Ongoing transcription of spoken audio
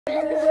அப்பாவை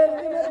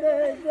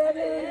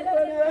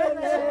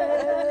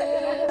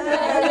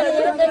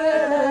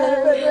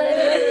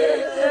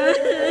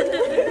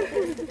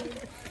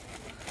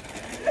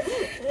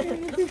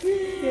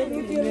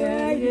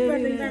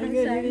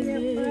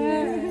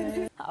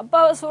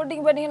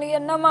ஷூட்டிங் பண்ணிங்களுக்கு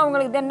என்னம்மா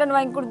அவங்களுக்கு தண்டனை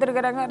வாங்கி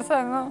கொடுத்துருக்குறாங்க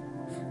அரசாங்கம்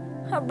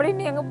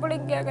அப்படின்னு எங்கள்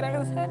பிள்ளைங்க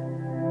கேட்குறாங்க சார்.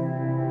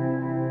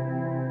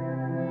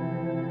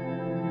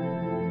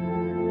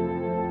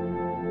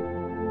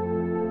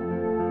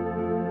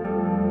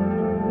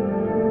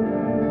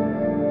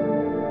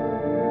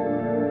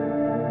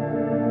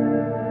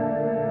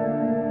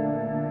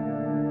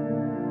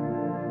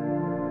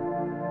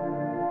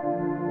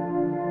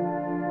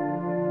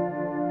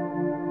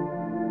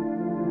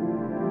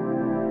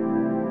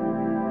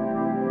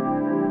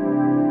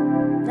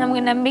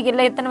 நமக்கு நம்பிக்கை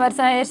இல்லை, இத்தனை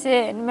வருஷம் ஆயிடுச்சு,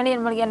 இனிமேல்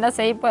நம்மளுக்கு என்ன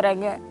செய்ய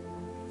போகிறாங்க,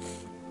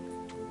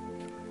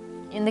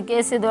 இந்த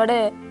கேஸ் இதோட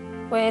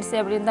போயிடுச்சு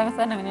அப்படின்னு தாங்க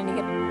சார் நாங்கள்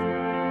நினைக்கிறோம்.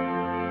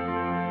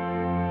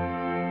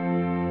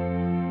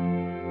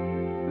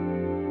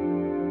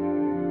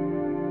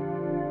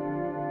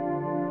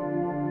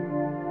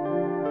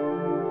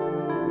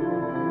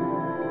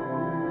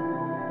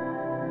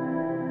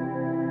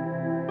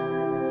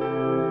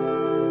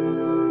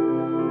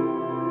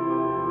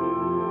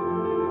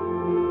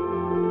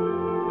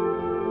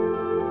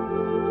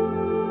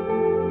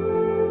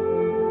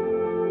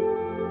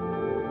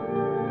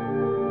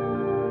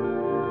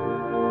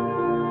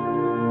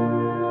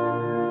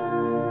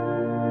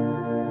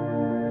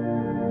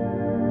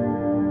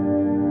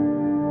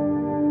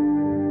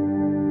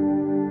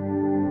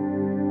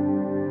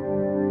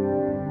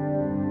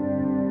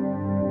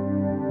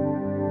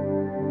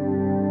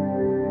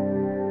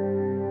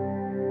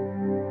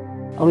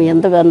 அவன்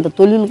எந்த அந்த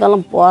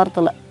தொழிலுக்கெல்லாம்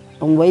போகிறதில்ல.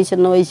 அவன்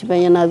சின்ன வயசு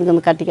பையன், அதுக்கு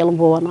அந்த கட்டிக்கெல்லாம்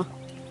போவானா.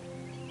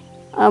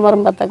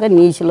 அப்புறம் பார்த்தாக்கா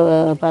நீச்சல்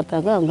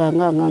பார்த்தாக்கா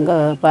அங்கங்கே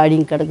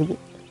பாடிங்க கிடக்குது.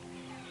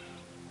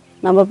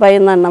 நம்ம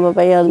பையன்தான், நம்ம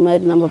பையன் அது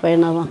மாதிரி நம்ம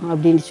பையனாதான்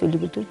அப்படின்னு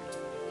சொல்லிவிட்டு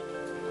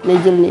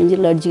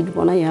நெஞ்சில் அடிச்சுக்கிட்டு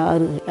போனால்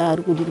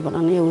யார் கூட்டிகிட்டு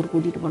போனானோ, எவர்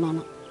கூட்டிகிட்டு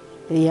போனானோ,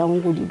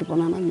 அவன் கூட்டிகிட்டு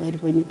போனானோ அந்த மாதிரி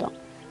பண்ணிட்டான்.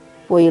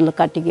 கோயிலில்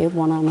கட்டிக்கே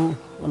போனானோ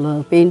இல்லை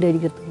பெயிண்ட்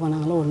அடிக்கிறதுக்கு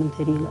போனாங்களோ ஒன்றும்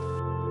தெரியல.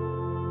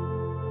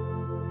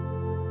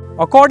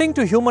 According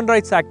to human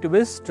rights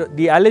activists,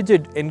 the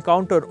alleged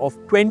encounter of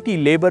 20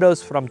 labourers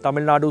from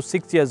Tamil Nadu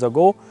 6 years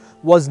ago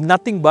was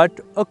nothing but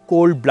a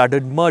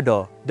cold-blooded murder.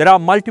 There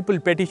are multiple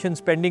petitions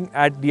pending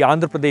at the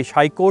Andhra Pradesh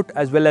High Court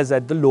as well as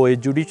at the lower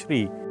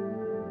judiciary.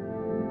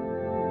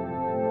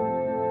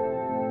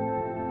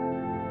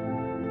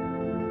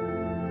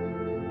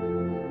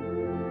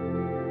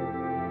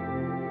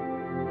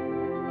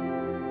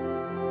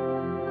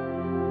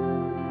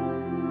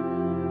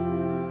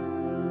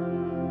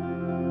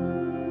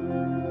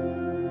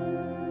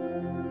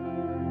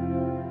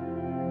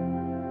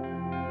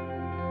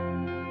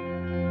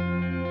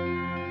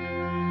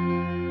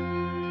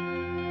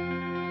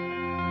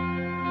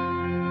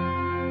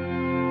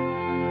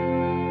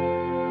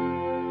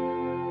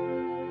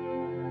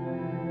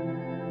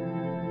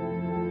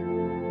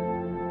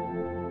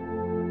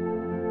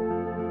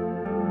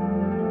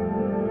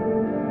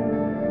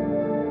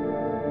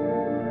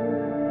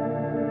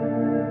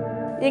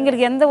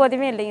 எங்களுக்கு எந்த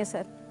உதவியும் இல்லைங்க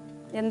sir,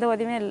 எந்த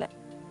உதவியும் இல்லை.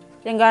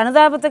 எங்கள்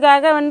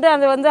அனுதாபத்துக்காக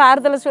அது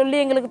ஆறுதலை சொல்லி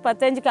எங்களுக்கு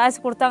 10-5 காசு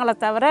கொடுத்தாங்களே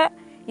தவிர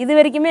இது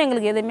வரைக்குமே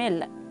எங்களுக்கு எதுவுமே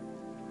இல்லை,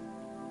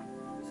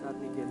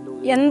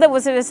 எந்த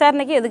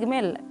விசாரணைக்கு எதுக்குமே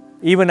இல்லை.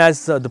 Even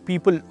as the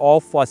people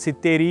of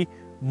Sitteri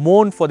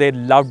mourn for their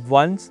loved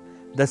ones,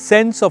 the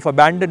sense of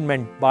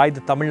abandonment by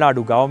the Tamil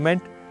Nadu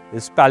government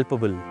is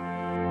palpable.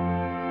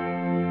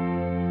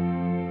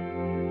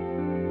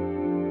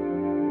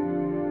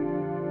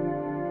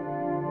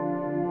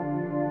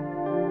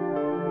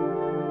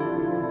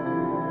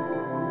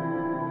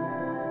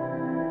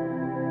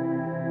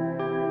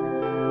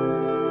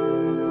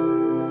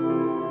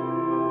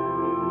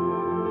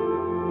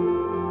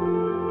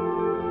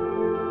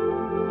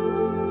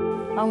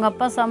 அவங்க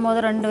அப்பா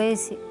சமோதம் 2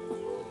 வயசு,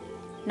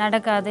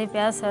 நடக்காது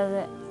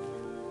பேசாது.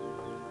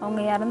 அவங்க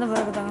இறந்த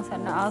பிறகு தாங்க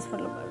சார் நான்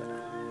ஹாஸ்பிட்டலில் போகிறேன்.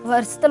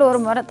 வருஷத்தில் ஒரு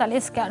முறை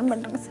தலையை ஸ்கேன்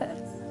பண்ணுறேங்க சார்,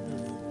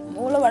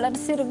 மூளை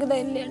வளர்ச்சி இருக்குதா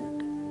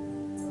இல்லையான்ட்டு.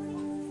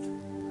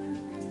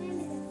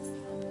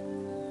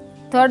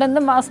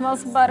 தொடர்ந்து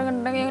மாதம்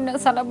பாருங்கன்றாங்க,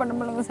 என்ன செலவு பண்ண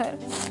முடியுங்க சார்.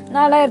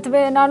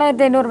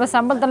 4500 ரூபாய்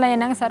சம்பளத்தில்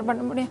என்னங்க சார்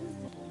பண்ண முடியும்?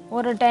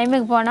 ஒரு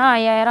டைமுக்கு போனால்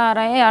 5000,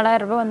 6000,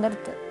 7000 ரூபாய்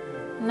வந்துடுது.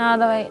 நான்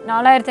அதை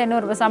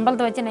 4500 ரூபாய்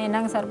சம்பளத்தை வச்சு நான்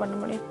என்னங்க சார் பண்ண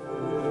முடியும்?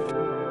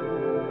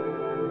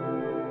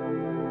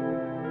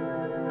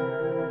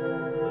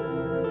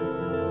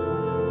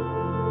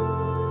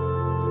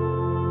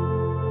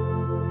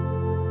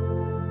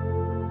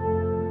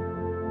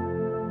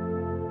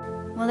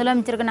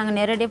 முதலமைச்சருக்கு நாங்கள்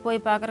நேரடியாக போய்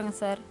பார்க்குறோங்க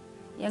சார்.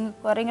 எங்கள்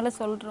குறைங்களை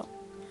சொல்கிறோம்.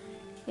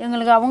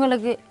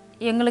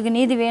 எங்களுக்கு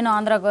நீதி வேணும்.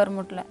 ஆந்திரா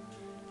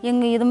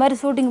கவர்மெண்ட்டில் இது மாதிரி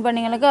ஷூட்டிங்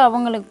பண்ணிங்களுக்கு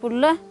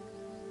அவங்களுக்குள்ள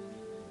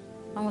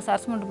அவங்க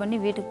சஸ்பெண்ட் பண்ணி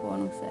வீட்டுக்கு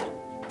போகணுங்க சார்.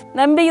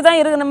 நம்பிக்கை தான்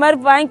இருக்குது, இந்த மாதிரி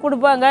வாங்கி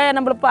கொடுப்பாங்க,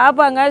 நம்மளை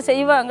பார்ப்பாங்க,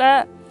 செய்வாங்க,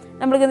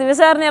 நம்மளுக்கு இந்த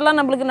விசாரணையெல்லாம்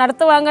நம்மளுக்கு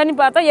நடத்துவாங்கன்னு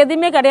பார்த்தா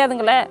எதுவுமே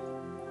கிடையாதுங்களே.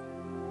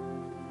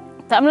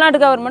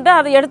 தமிழ்நாடு கவர்மெண்ட்டு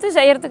அதை எடுத்து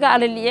செய்கிறதுக்கு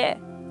ஆள் இல்லையே.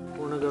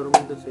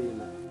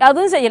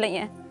 அதுவும்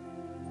செய்யலைங்க.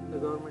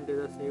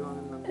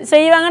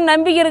 செய்வாங்கன்னு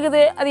நம்பிக்கை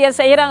இருக்குது. அது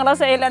செய்கிறாங்களா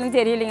செய்யலான்னு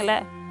தெரியலைங்களே.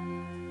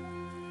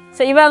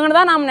 செய்வாங்கன்னு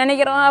தான் நாம்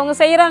நினைக்கிறோம். அவங்க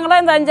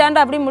செய்கிறாங்களா இந்த 5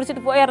 ஆண்டு அப்படியே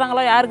முடிச்சுட்டு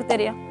போயிடுறாங்களா யாருக்கு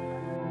தெரியும்.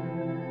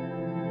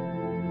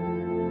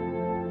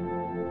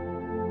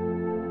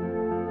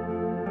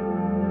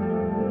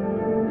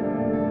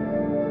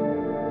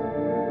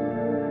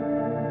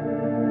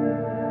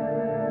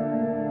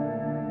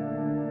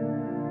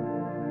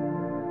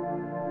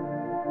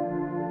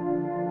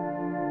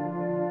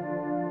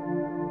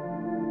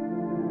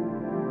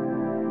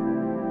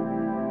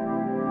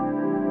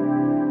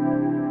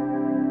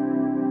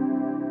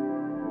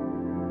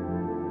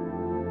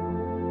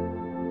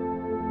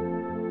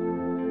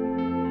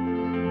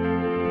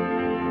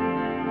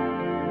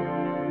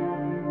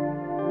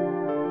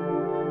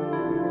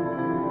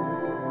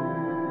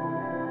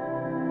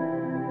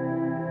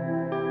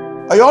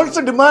 I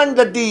also demand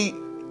that the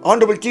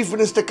Honorable Chief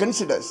Minister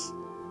considers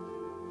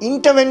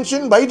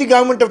intervention by the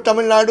government of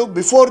Tamil Nadu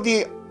before the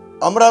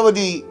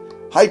Amravati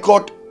High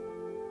Court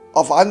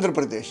of Andhra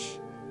Pradesh,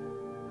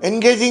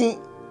 engaging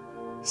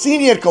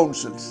senior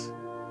counsels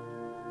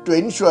to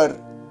ensure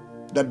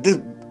that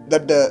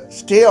the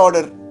stay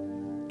order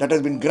that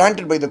has been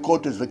granted by the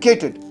court is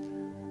vacated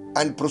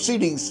and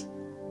proceedings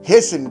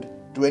hastened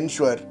to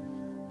ensure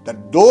that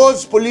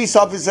those police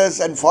officers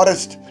and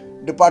forest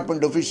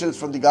department officials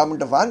from the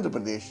government of Andhra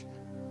Pradesh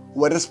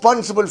who are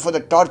responsible for the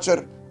torture,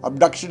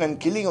 abduction and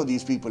killing of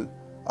these people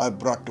are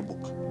brought to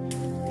book.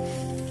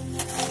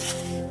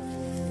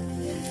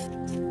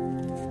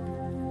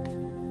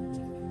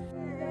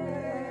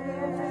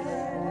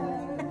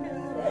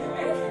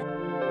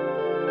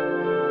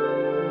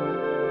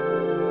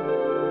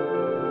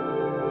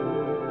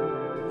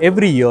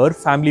 Every year,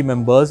 family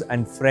members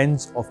and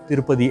friends of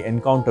Tirupati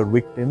encounter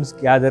victims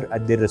gather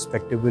at their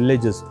respective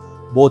villages,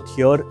 both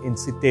here in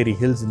Sitteri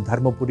Hills in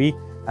Dharmapuri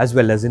as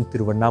well as in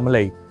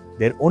Tiruvannamalai.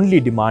 Their only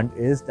demand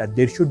is that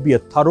there should be a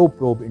thorough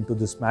probe into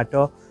this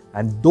matter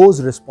and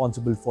those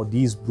responsible for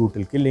these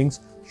brutal killings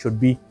should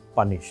be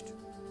punished.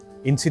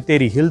 In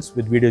Sitteri Hills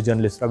with video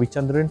journalist Ravi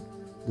Chandran,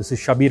 this is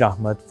Shabir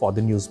Ahmed for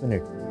the News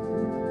Minute.